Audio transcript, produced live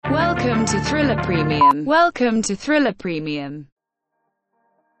Welcome to Thriller Premium. Welcome to Thriller Premium.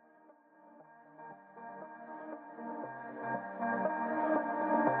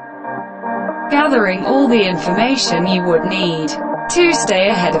 Gathering all the information you would need to stay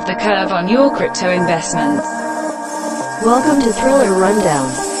ahead of the curve on your crypto investments. Welcome to Thriller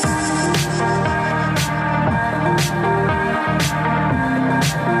Rundown.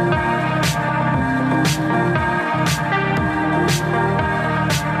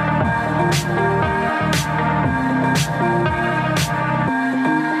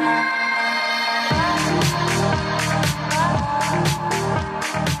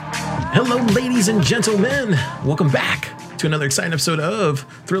 Hello, ladies and gentlemen. Welcome back to another exciting episode of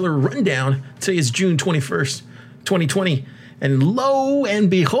Thriller Rundown. Today is June 21st, 2020. And lo and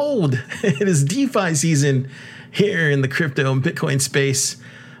behold, it is DeFi season here in the crypto and Bitcoin space.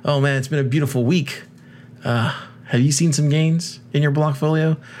 Oh man, it's been a beautiful week. Have you seen some gains in your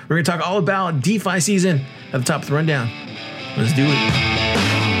blockfolio? We're going to talk all about DeFi season at the top of the rundown. Let's do it.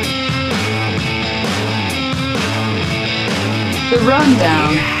 The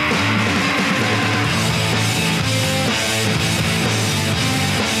Rundown.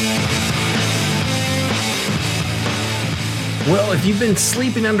 Well, if you've been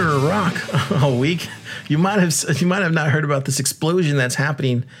sleeping under a rock all week, you might have not heard about this explosion that's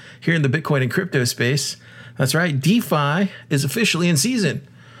happening here in the Bitcoin and crypto space. That's right, DeFi is officially in season.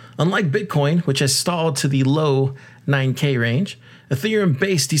 Unlike Bitcoin, which has stalled to the low 9K range,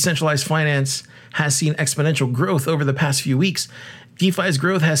 Ethereum-based decentralized finance has seen exponential growth over the past few weeks. DeFi's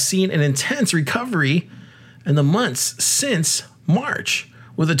growth has seen an intense recovery in the months since March,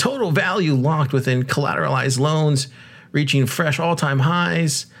 with a total value locked within collateralized loans reaching fresh all-time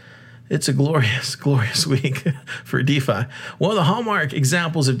highs. It's a glorious, glorious week for DeFi. One of the hallmark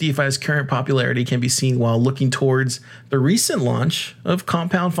examples of DeFi's current popularity can be seen while looking towards the recent launch of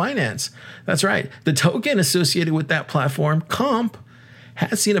Compound Finance. That's right, the token associated with that platform, Comp,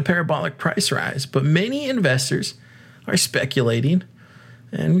 has seen a parabolic price rise, but many investors are speculating,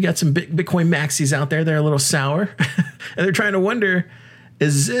 and we got some Bitcoin maxis out there that are a little sour, and they're trying to wonder,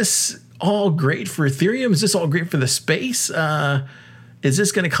 is this all great for Ethereum? Is this all great for the space? Is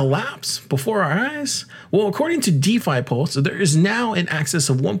this going to collapse before our eyes? Well, according to DeFi Pulse, there is now in excess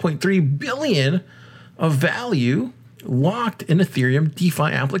of 1.3 billion of value locked in Ethereum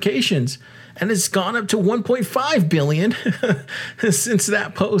DeFi applications. And it's gone up to 1.5 billion since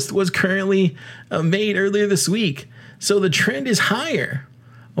that post was currently made earlier this week. So the trend is higher.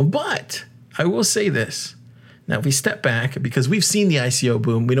 But I will say this. Now, if we step back, because we've seen the ICO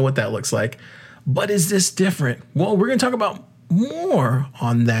boom, we know what that looks like. But is this different? Well, we're going to talk about more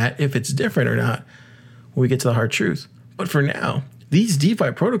on that, if it's different or not, when we get to the hard truth. But for now, these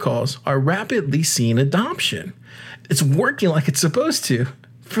DeFi protocols are rapidly seeing adoption. It's working like it's supposed to,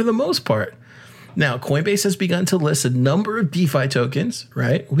 for the most part. Now, Coinbase has begun to list a number of DeFi tokens,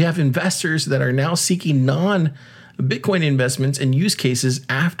 right? We have investors that are now seeking non-Bitcoin investments and use cases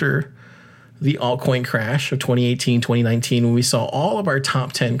after the altcoin crash of 2018, 2019, when we saw all of our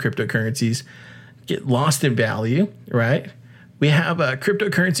top 10 cryptocurrencies get lost in value, right? We have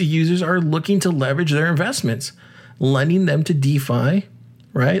cryptocurrency users are looking to leverage their investments, lending them to DeFi,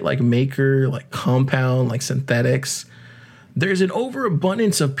 right? Like Maker, like Compound, like Synthetics. There's an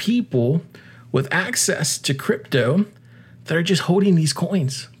overabundance of people with access to crypto that are just holding these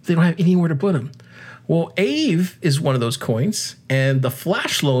coins. They don't have anywhere to put them. Well, Aave is one of those coins, and the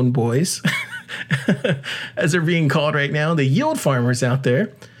Flash Loan boys, as they're being called right now, the yield farmers out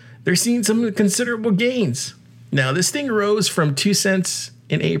there, they're seeing some considerable gains. Now, this thing rose from 2 cents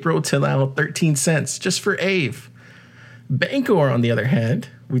in April to now 13 cents just for Aave. Bancor, on the other hand,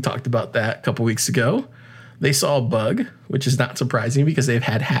 we talked about that a couple weeks ago. They saw a bug, which is not surprising because they've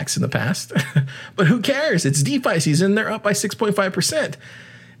had hacks in the past. But who cares? It's DeFi season. They're up by 6.5%.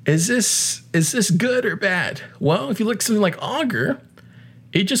 Is this good or bad? Well, if you look at something like Augur,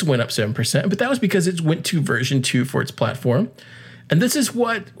 it just went up 7%, but that was because it went to version 2 for its platform. And this is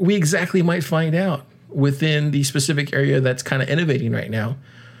what we exactly might find out within the specific area that's kind of innovating right now.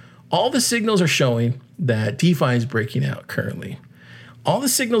 All the signals are showing that DeFi is breaking out currently. All the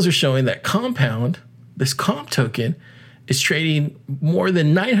signals are showing that Compound, this Comp token, is trading more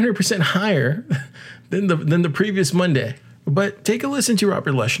than 900% higher than the previous Monday. But take a listen to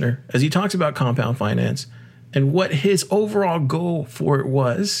Robert Leshner as he talks about Compound Finance and what his overall goal for it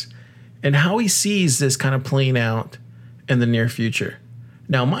was and how he sees this kind of playing out in the near future.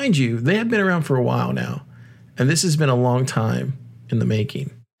 Now, mind you, they have been around for a while now, and this has been a long time in the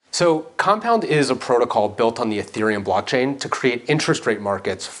making. So Compound is a protocol built on the Ethereum blockchain to create interest rate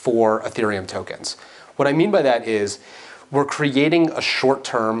markets for Ethereum tokens. What I mean by that is we're creating a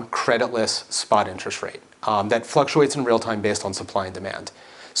short-term creditless spot interest rate that fluctuates in real time based on supply and demand.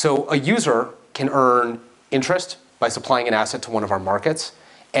 So a user can earn interest by supplying an asset to one of our markets,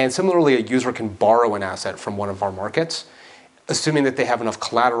 and similarly, a user can borrow an asset from one of our markets, assuming that they have enough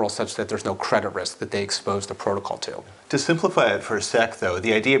collateral such that there's no credit risk that they expose the protocol to. To simplify it for a sec, though,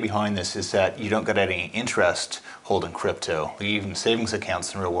 the idea behind this is that you don't get any interest holding crypto. Even savings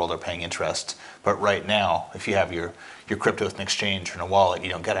accounts in the real world are paying interest. But right now, if you have your crypto with an exchange or in a wallet, you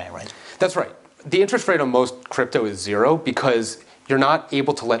don't get any, right? That's right. The interest rate on most crypto is zero because you're not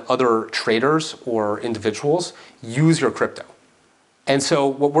able to let other traders or individuals use your crypto. And so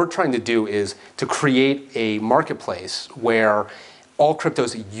what we're trying to do is to create a marketplace where all crypto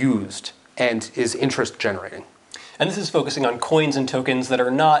is used and is interest generating. And this is focusing on coins and tokens that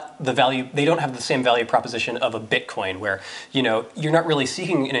are not the value, they don't have the same value proposition of a Bitcoin where, you're not really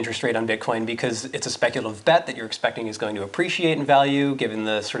seeking an interest rate on Bitcoin because it's a speculative bet that you're expecting is going to appreciate in value given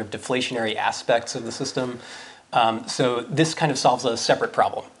the sort of deflationary aspects of the system. So this kind of solves a separate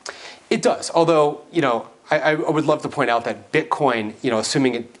problem. It does, although, I would love to point out that Bitcoin,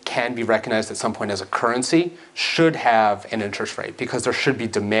 assuming it can be recognized at some point as a currency, should have an interest rate because there should be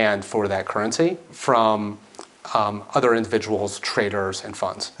demand for that currency from other individuals, traders, and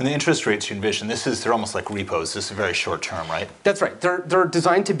funds. And the interest rates you envision, they're almost like repos. This is very short term, right? That's right. They're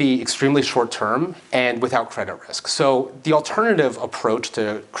designed to be extremely short term and without credit risk. So the alternative approach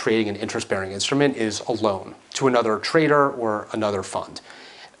to creating an interest-bearing instrument is a loan to another trader or another fund.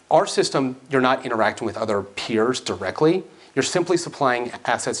 Our system, you're not interacting with other peers directly. You're simply supplying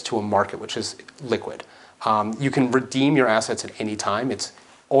assets to a market, which is liquid. You can redeem your assets at any time. It's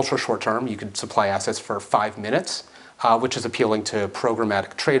ultra short term. You could supply assets for 5 minutes, which is appealing to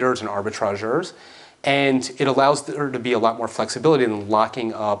programmatic traders and arbitrageurs. And it allows there to be a lot more flexibility than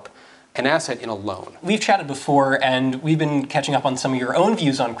locking up an asset in a loan. We've chatted before, and we've been catching up on some of your own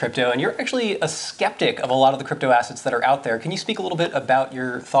views on crypto, and you're actually a skeptic of a lot of the crypto assets that are out there. Can you speak a little bit about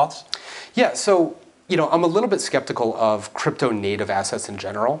your thoughts? Yeah, so I'm a little bit skeptical of crypto native assets in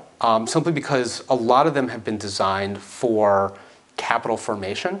general, simply because a lot of them have been designed for capital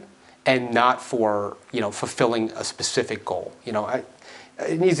formation and not for fulfilling a specific goal.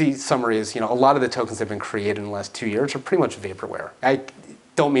 An easy summary is a lot of the tokens that have been created in the last 2 years are pretty much vaporware. I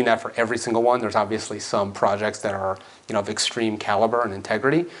don't mean that for every single one. There's obviously some projects that are of extreme caliber and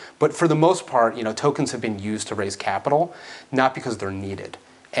integrity, but for the most part, tokens have been used to raise capital, not because they're needed.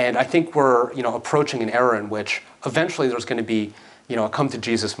 And I think we're approaching an era in which eventually there's going to be a come to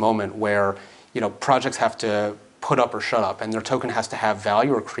Jesus moment where projects have to put up or shut up, and their token has to have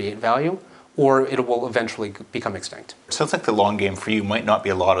value or create value, or it will eventually become extinct. It sounds like the long game for you might not be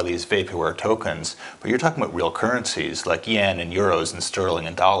a lot of these vaporware tokens, but you're talking about real currencies like yen and euros and sterling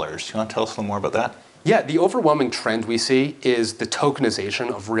and dollars. You want to tell us a little more about that? Yeah, the overwhelming trend we see is the tokenization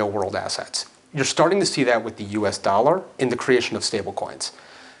of real world assets. You're starting to see that with the US dollar in the creation of stablecoins.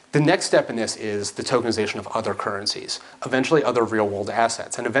 The next step in this is the tokenization of other currencies, eventually other real world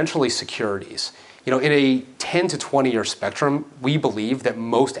assets, and eventually securities. In a 10 to 20 year spectrum, we believe that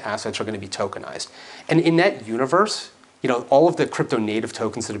most assets are going to be tokenized. And in that universe, all of the crypto native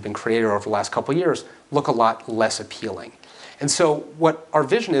tokens that have been created over the last couple of years look a lot less appealing. And so what our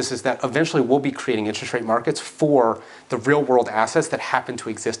vision is that eventually we'll be creating interest rate markets for the real world assets that happen to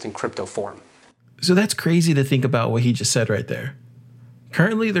exist in crypto form. So that's crazy to think about what he just said right there.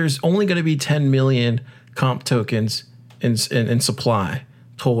 Currently, there's only going to be 10 million comp tokens in supply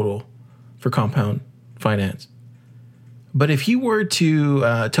total for compound finance. But if you were to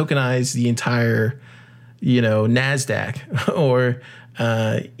tokenize the entire, NASDAQ or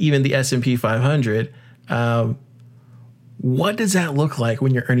even the S3EP 500, what does that look like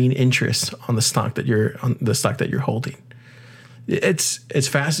when you're earning interest on the stock that you're holding? It's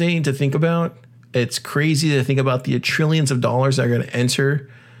fascinating to think about. It's crazy to think about the trillions of dollars that are going to enter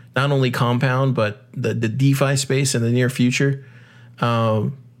not only compound but the DeFi space in the near future.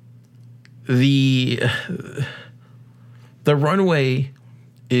 The runway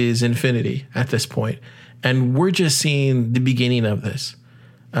is infinity at this point, and we're just seeing the beginning of this.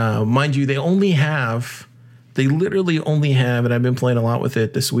 Mind you, they literally only have, and I've been playing a lot with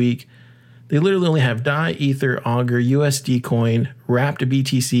it this week, they literally only have DAI, Ether, Augur, USD Coin, Wrapped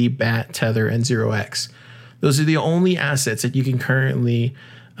BTC, BAT, Tether, and 0x. Those are the only assets that you can currently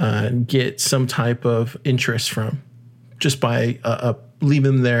get some type of interest from just by leave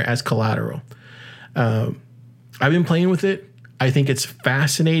them there as collateral. I've been playing with it. I think it's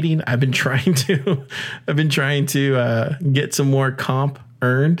fascinating. I've been trying to get some more comp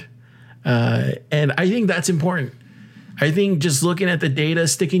earned, and I think that's important. I think just looking at the data,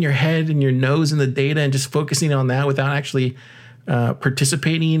 sticking your head and your nose in the data and just focusing on that without actually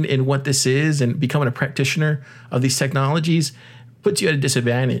participating in what this is and becoming a practitioner of these technologies puts you at a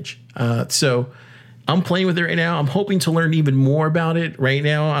disadvantage. So I'm playing with it right now. I'm hoping to learn even more about it. Right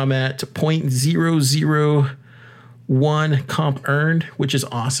now, I'm at 0.001 comp earned, which is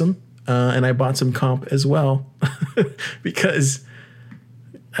awesome. And I bought some comp as well because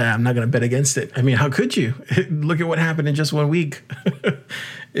I'm not going to bet against it. I mean, how could you? Look at what happened in just 1 week.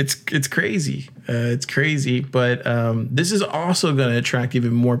 It's crazy. It's crazy. But this is also going to attract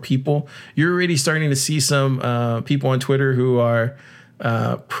even more people. You're already starting to see some people on Twitter who are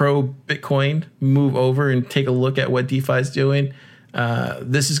pro Bitcoin move over and take a look at what DeFi is doing.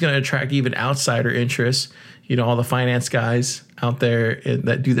 This is going to attract even outsider interest. You know, all the finance guys out there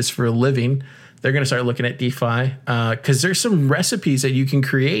that do this for a living, they're going to start looking at DeFi because there's some recipes that you can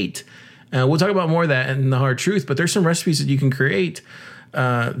create. We'll talk about more of that in the hard truth, but there's some recipes that you can create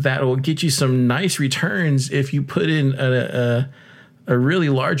that will get you some nice returns if you put in a really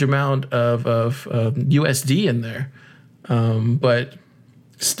large amount of USD in there. But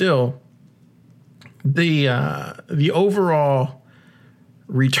still, the overall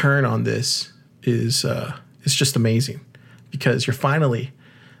return on this is it's just amazing because you're finally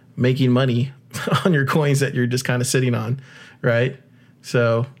making money on your coins that you're just kind of sitting on, right?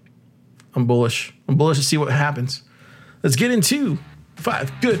 So I'm bullish. I'm bullish to see what happens. Let's get into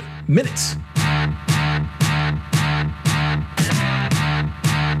 5 good minutes.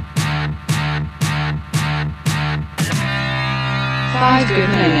 5 good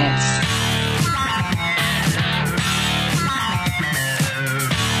minutes.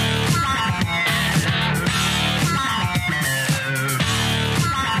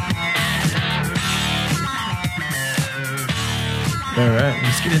 All right,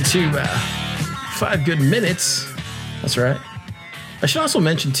 let's get into 5 good minutes. That's right. I should also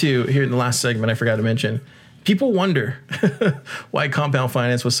mention, too, here in the last segment, I forgot to mention, people wonder why compound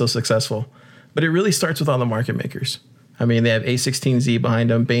finance was so successful. But it really starts with all the market makers. I mean, they have A16Z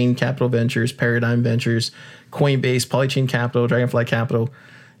behind them, Bain Capital Ventures, Paradigm Ventures, Coinbase, Polychain Capital, Dragonfly Capital.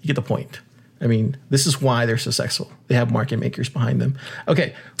 You get the point. I mean, this is why they're successful. They have market makers behind them.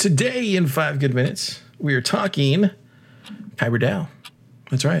 Okay, today in 5 good minutes, we are talking Kyber DAO.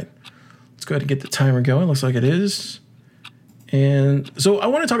 That's right. Let's go ahead and get the timer going. Looks like it is. And so I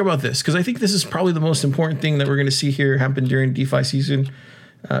want to talk about this because I think this is probably the most important thing that we're going to see here happen during DeFi season.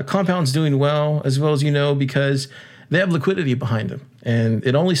 Compound's doing well as you know, because they have liquidity behind them. And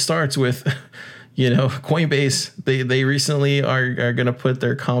it only starts with, Coinbase. They recently are going to put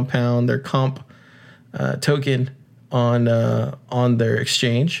their comp token on their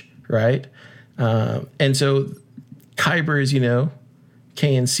exchange, right? And so Kyber, as you know,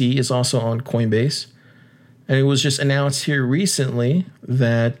 KNC is also on Coinbase. And it was just announced here recently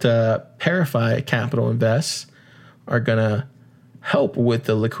that Parify Capital Invests are going to help with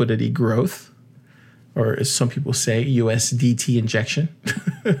the liquidity growth, or as some people say, USDT injection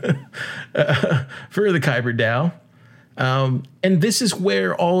for the Kyber DAO. And this is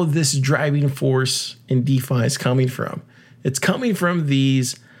where all of this driving force in DeFi is coming from. It's coming from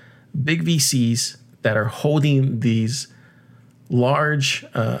these big VCs that are holding these large,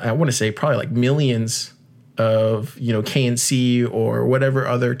 I want to say probably like millions of, KNC or whatever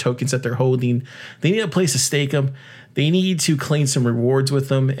other tokens that they're holding. They need a place to stake them. They need to claim some rewards with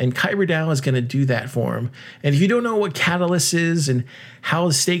them, and Kyber DAO is going to do that for them. And if you don't know what Catalyst is and how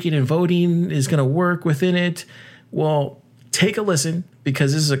the staking and voting is going to work within it, well, take a listen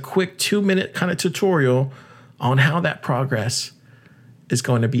because this is a quick 2-minute kind of tutorial on how that progress is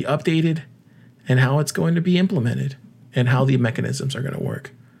going to be updated and how it's going to be implemented and how the mechanisms are going to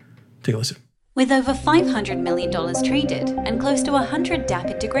work. Take a listen. With over $500 million traded and close to 100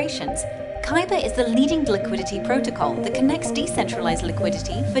 DApp integrations, Kyber is the leading liquidity protocol that connects decentralized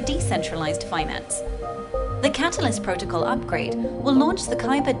liquidity for decentralized finance. The Catalyst protocol upgrade will launch the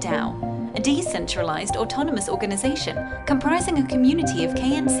Kyber DAO, a decentralized autonomous organization comprising a community of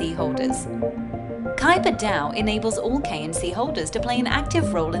KNC holders. Kyber DAO enables all KNC holders to play an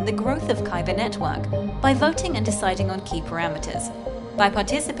active role in the growth of Kyber network by voting and deciding on key parameters. By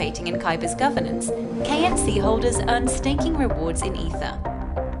participating in Kyber's governance, KNC holders earn staking rewards in Ether.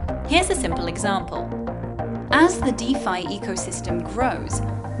 Here's a simple example. As the DeFi ecosystem grows,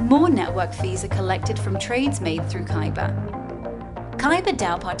 more network fees are collected from trades made through Kyber. Kyber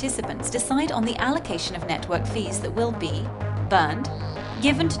DAO participants decide on the allocation of network fees that will be burned,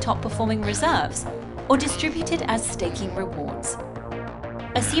 given to top-performing reserves, or distributed as staking rewards.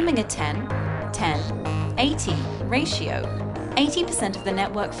 Assuming a 10-10-80 ratio, 80% of the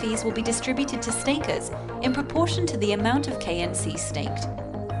network fees will be distributed to stakers in proportion to the amount of KNC staked.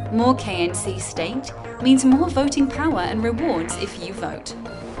 More KNC staked means more voting power and rewards if you vote.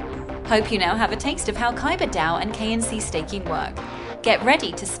 Hope you now have a taste of how Kyber DAO and KNC staking work. Get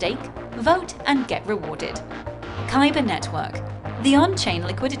ready to stake, vote, and get rewarded. Kyber Network, the on-chain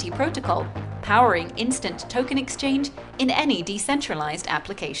liquidity protocol, powering instant token exchange in any decentralized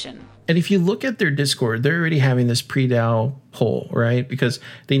application. And if you look at their Discord, they're already having this pre-DAO poll, right? Because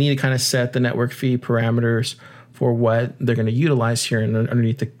they need to kind of set the network fee parameters for what they're going to utilize here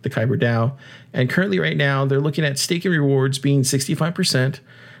underneath the Kyber DAO. And currently right now, they're looking at staking rewards being 65%,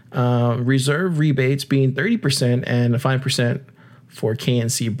 reserve rebates being 30%, and 5% for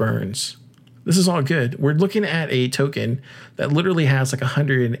KNC burns. This is all good. We're looking at a token that literally has like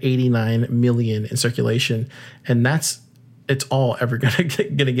 189 million in circulation, and it's all ever gonna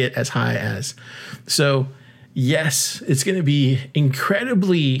get as high as. So yes, it's gonna be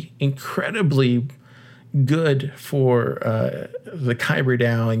incredibly good for the Kyber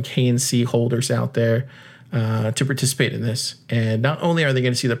DAO and KNC holders out there to participate in this. And not only are they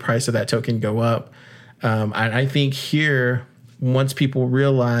going to see the price of that token go up, I think here, once people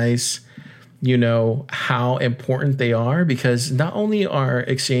realize, how important they are, because not only are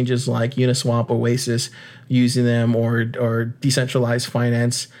exchanges like Uniswap, Oasis using them, or decentralized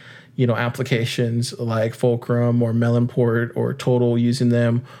finance, applications like Fulcrum or Melonport or Total using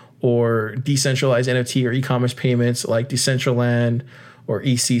them, or decentralized NFT or e-commerce payments like Decentraland or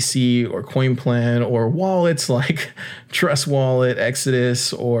ECC or CoinPlan, or wallets like Trust Wallet,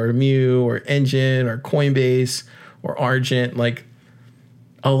 Exodus, or Mu, or Engine, or Coinbase, or Argent. Like,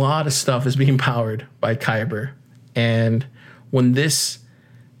 a lot of stuff is being powered by Kyber. And when this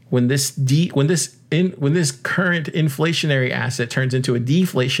current inflationary asset turns into a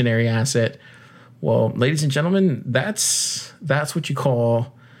deflationary asset, well, ladies and gentlemen, that's what you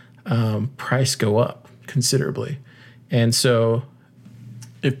call price go up considerably. And so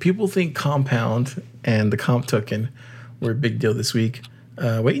if people think Compound and the Comp token were a big deal this week,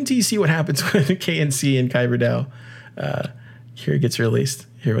 wait until you see what happens with KNC and Kyber DAO. Here it gets released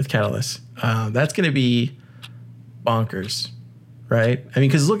here with Catalyst. That's going to be bonkers, right? I mean,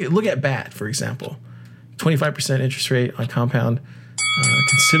 because look at BAT, for example. 25% interest rate on Compound,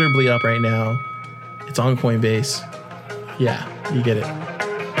 considerably up right now. It's on Coinbase. Yeah, you get it.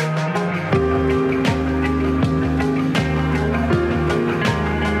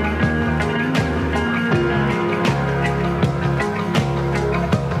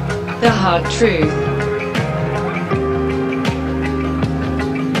 The hard truth.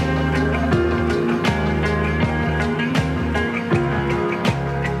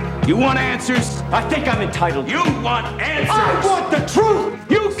 You want answers? I think I'm entitled. You want answers? I want the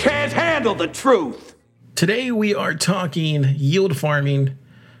truth! You can't handle the truth! Today we are talking yield farming,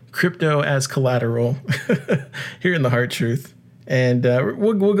 crypto as collateral, here in the Hard Truth. And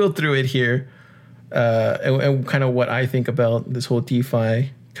we'll go through it here and kind of what I think about this whole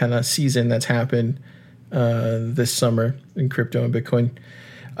DeFi kind of season that's happened this summer in crypto and Bitcoin.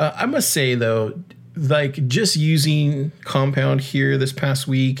 I must say, though, like just using Compound here this past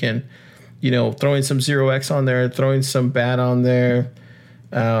week and, throwing some 0x on there, throwing some BAT on there,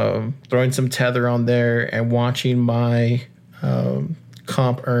 throwing some Tether on there, and watching my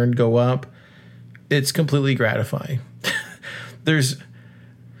comp earn go up, it's completely gratifying. There's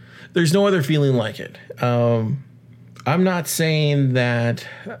no other feeling like it. I'm not saying that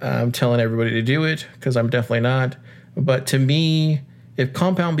I'm telling everybody to do it, because I'm definitely not. But to me, if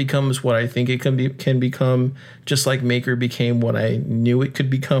Compound becomes what I think it can become, just like Maker became what I knew it could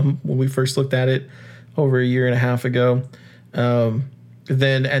become when we first looked at it over a year and a half ago,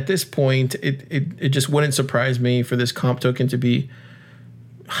 then at this point, it just wouldn't surprise me for this comp token to be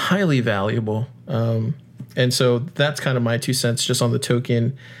highly valuable. And so that's kind of my 2 cents just on the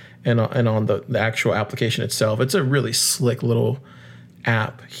token and on the actual application itself. It's a really slick little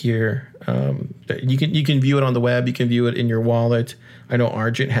app here. You can view it on the web. You can view it in your wallet. I know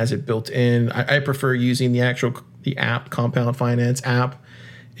Argent has it built in. I prefer using the app, Compound Finance app,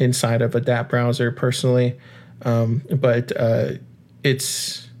 inside of a dApp browser personally. But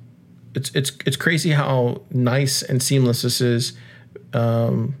it's crazy how nice and seamless this is.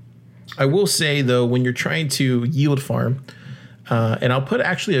 I will say, though, when you're trying to yield farm, and I'll put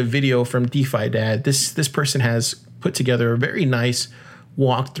actually a video from DeFi Dad. This person has put together a very nice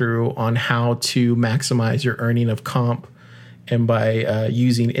walkthrough on how to maximize your earning of comp, and by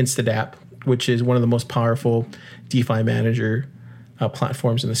using InstaDApp, which is one of the most powerful DeFi manager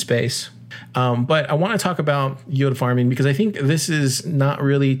platforms in the space. But I want to talk about yield farming because I think this is not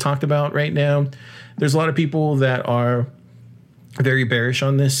really talked about right now. There's a lot of people that are very bearish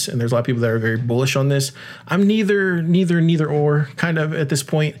on this, and there's a lot of people that are very bullish on this. I'm neither or kind of at this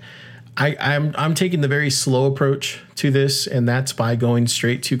point. I'm taking the very slow approach to this, and that's by going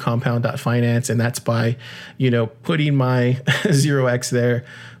straight to compound.finance, and that's by, putting my 0x there,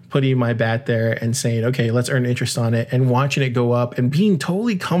 putting my BAT there, and saying, okay, let's earn interest on it, and watching it go up and being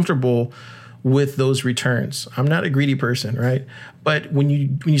totally comfortable with those returns. I'm not a greedy person, right? But when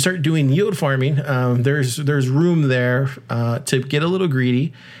you start doing yield farming, there's room there to get a little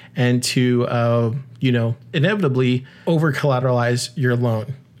greedy and to inevitably over collateralize your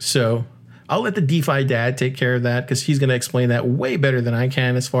loan. So I'll let the DeFi dad take care of that, because he's going to explain that way better than I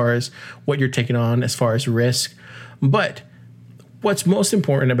can as far as what you're taking on as far as risk. But what's most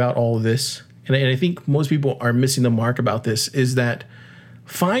important about all of this, and I think most people are missing the mark about this, is that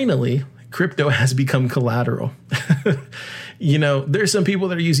finally crypto has become collateral. There's some people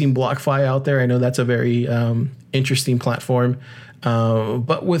that are using BlockFi out there. I know that's a very interesting platform.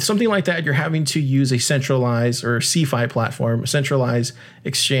 But with something like that, you're having to use a centralized or CeFi platform, a centralized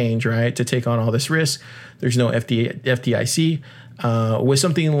exchange, right, to take on all this risk. There's no FDIC. With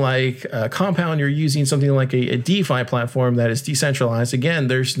something like Compound, you're using something like a DeFi platform that is decentralized. Again,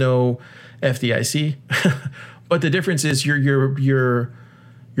 there's no FDIC. But the difference is you're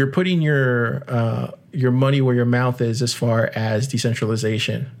putting your money where your mouth is as far as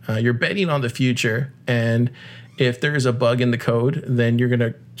decentralization. You're betting on the future, and if there's a bug in the code, then you're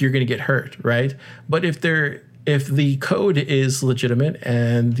gonna get hurt, right? But if the code is legitimate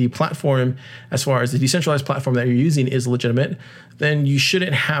and the platform, as far as the decentralized platform that you're using, is legitimate, then you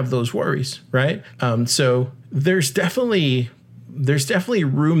shouldn't have those worries, right? So there's definitely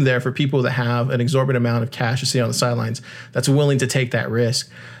room there for people that have an exorbitant amount of cash to sit on the sidelines that's willing to take that risk.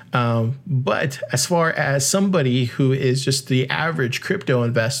 But as far as somebody who is just the average crypto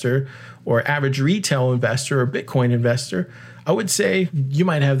investor or average retail investor or Bitcoin investor, I would say you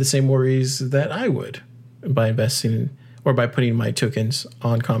might have the same worries that I would by investing or by putting my tokens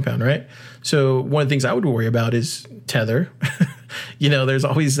on Compound, right? So one of the things I would worry about is Tether. There's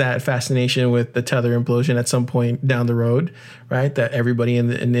always that fascination with the Tether implosion at some point down the road, right? That everybody in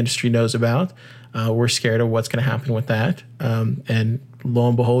the industry knows about. We're scared of what's going to happen with that. And lo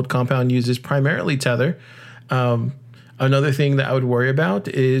and behold, Compound uses primarily Tether. Another thing that I would worry about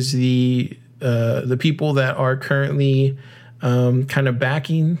is the people that are currently kind of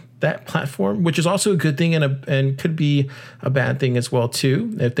backing that platform, which is also a good thing and could be a bad thing as well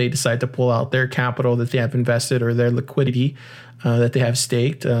too, if they decide to pull out their capital that they have invested or their liquidity that they have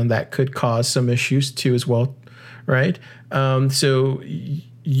staked. That could cause some issues too as well, right? So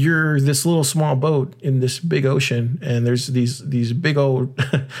you're this little small boat in this big ocean, and there's these big old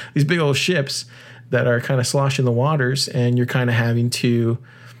ships that are kind of sloshing the waters, and you're kind of having to,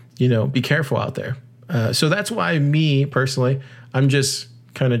 be careful out there. So that's why me personally, I'm just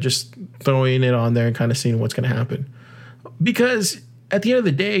kind of just throwing it on there and kind of seeing what's going to happen. Because at the end of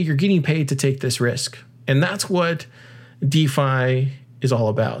the day, you're getting paid to take this risk. And that's what DeFi is all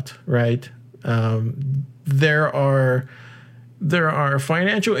about, right? There are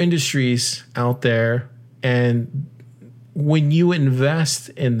financial industries out there, and when you invest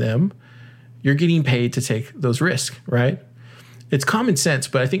in them, you're getting paid to take those risks, right? It's common sense,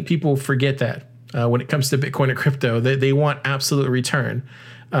 but I think people forget that when it comes to Bitcoin and crypto. They want absolute return.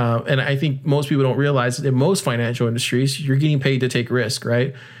 And I think most people don't realize that in most financial industries, you're getting paid to take risk,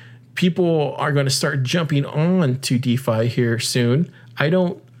 right? People are going to start jumping on to DeFi here soon. I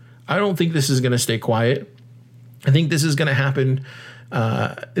don't think this is going to stay quiet. I think this is going to happen.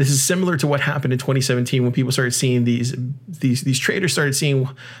 This is similar to what happened in 2017 when people started seeing these traders started seeing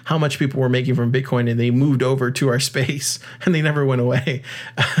how much people were making from Bitcoin, and they moved over to our space and they never went away.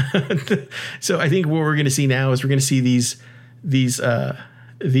 So I think what we're going to see now is we're going to see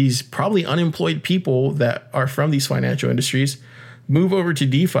these probably unemployed people that are from these financial industries move over to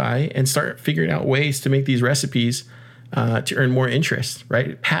DeFi and start figuring out ways to make these recipes to earn more interest,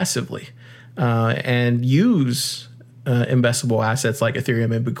 right? Passively, and use investable assets like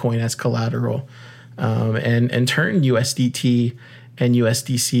Ethereum and Bitcoin as collateral, and turn USDT and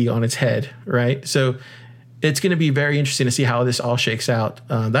USDC on its head, right? So it's going to be very interesting to see how this all shakes out.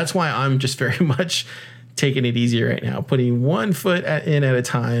 That's why I'm just very much taking it easy right now, putting one foot in at a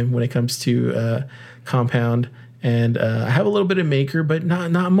time when it comes to Compound. And I have a little bit of Maker, but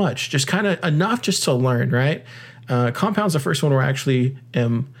not much, just kind of enough just to learn, right? Compound's the first one where I actually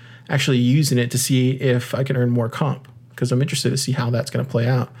am using it to see if I can earn more comp, because I'm interested to see how that's going to play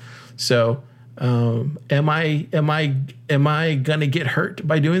out. So am I going to get hurt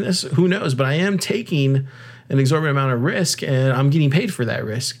by doing this? Who knows? But I am taking an exorbitant amount of risk, and I'm getting paid for that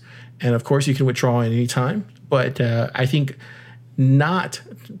risk. And of course, you can withdraw at any time. But I think not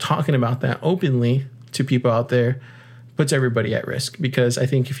talking about that openly to people out there puts everybody at risk, because I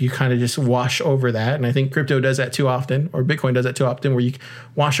think if you kind of just wash over that, and I think crypto does that too often, or Bitcoin does that too often, where you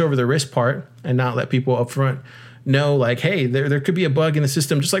wash over the risk part and not let people up front know, like, hey, there could be a bug in the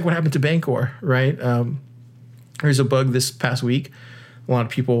system, just like what happened to Bancor, right? There's a bug this past week. A lot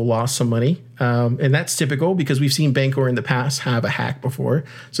of people lost some money, and that's typical because we've seen Bancor in the past have a hack before.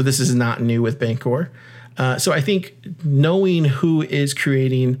 So this is not new with Bancor. So I think knowing who is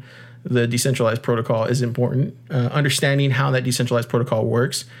creating the decentralized protocol is important. Understanding how that decentralized protocol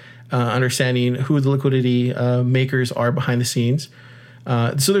works, understanding who the liquidity makers are behind the scenes.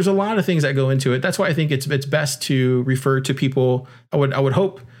 So there's a lot of things that go into it. That's why I think it's best to refer to people. I would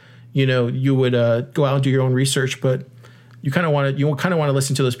hope, you would go out and do your own research, but you kind of want to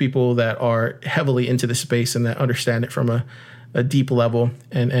listen to those people that are heavily into the space and that understand it from a deep level,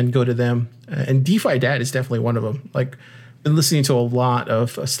 and go to them. And DeFi Dad is definitely one of them. Like, been listening to a lot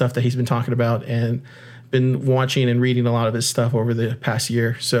of stuff that he's been talking about, and been watching and reading a lot of his stuff over the past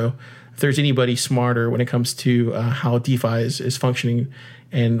year. So if there's anybody smarter when it comes to how DeFi is functioning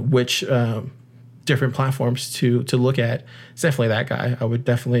and which different platforms to look at, it's definitely that guy. I would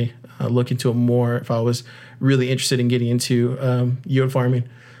definitely look into it more if I was really interested in getting into yield farming.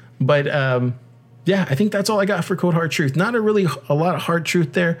 But yeah, I think that's all I got for Cold Hard Truth. Not a lot of hard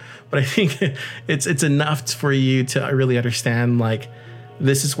truth there, but I think it's enough for you to really understand, like,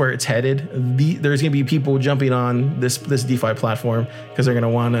 this is where it's headed. There's going to be people jumping on this DeFi platform because they're going to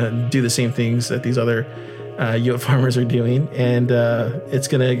want to do the same things that these other yield farmers are doing, and it's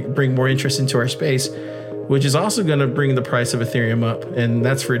going to bring more interest into our space, which is also going to bring the price of Ethereum up, and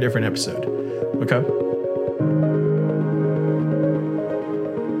that's for a different episode. Okay.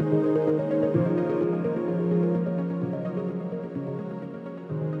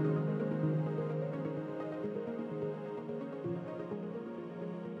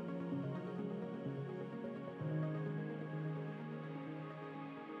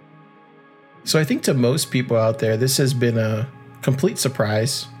 So I think to most people out there, this has been a complete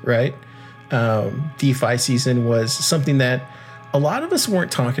surprise, right? DeFi season was something that a lot of us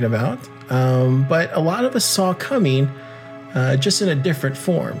weren't talking about, but a lot of us saw coming, just in a different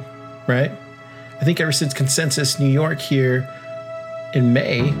form, right? I think ever since Consensus New York here in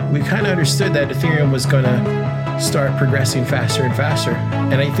May, we kind of understood that Ethereum was going to start progressing faster and faster.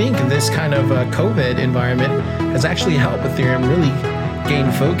 And I think this kind of COVID environment has actually helped Ethereum really gain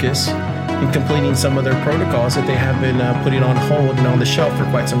focus in completing some of their protocols that they have been putting on hold and on the shelf for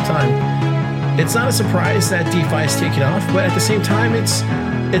quite some time. It's not a surprise that DeFi is taking off, but at the same time, it's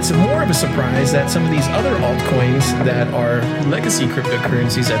more of a surprise that some of these other altcoins that are legacy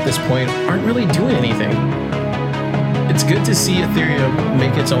cryptocurrencies at this point aren't really doing anything. It's good to see Ethereum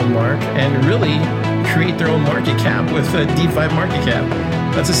make its own mark and really create their own market cap with a DeFi market cap.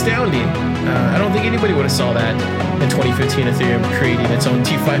 That's astounding. I don't think anybody would have saw that in 2015, Ethereum creating its own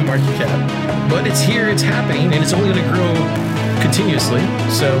DeFi market cap. But it's here, it's happening, and it's only going to grow continuously.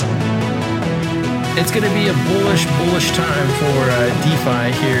 So it's going to be a bullish time for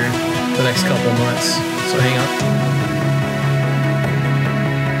DeFi here the next couple months. So hang on.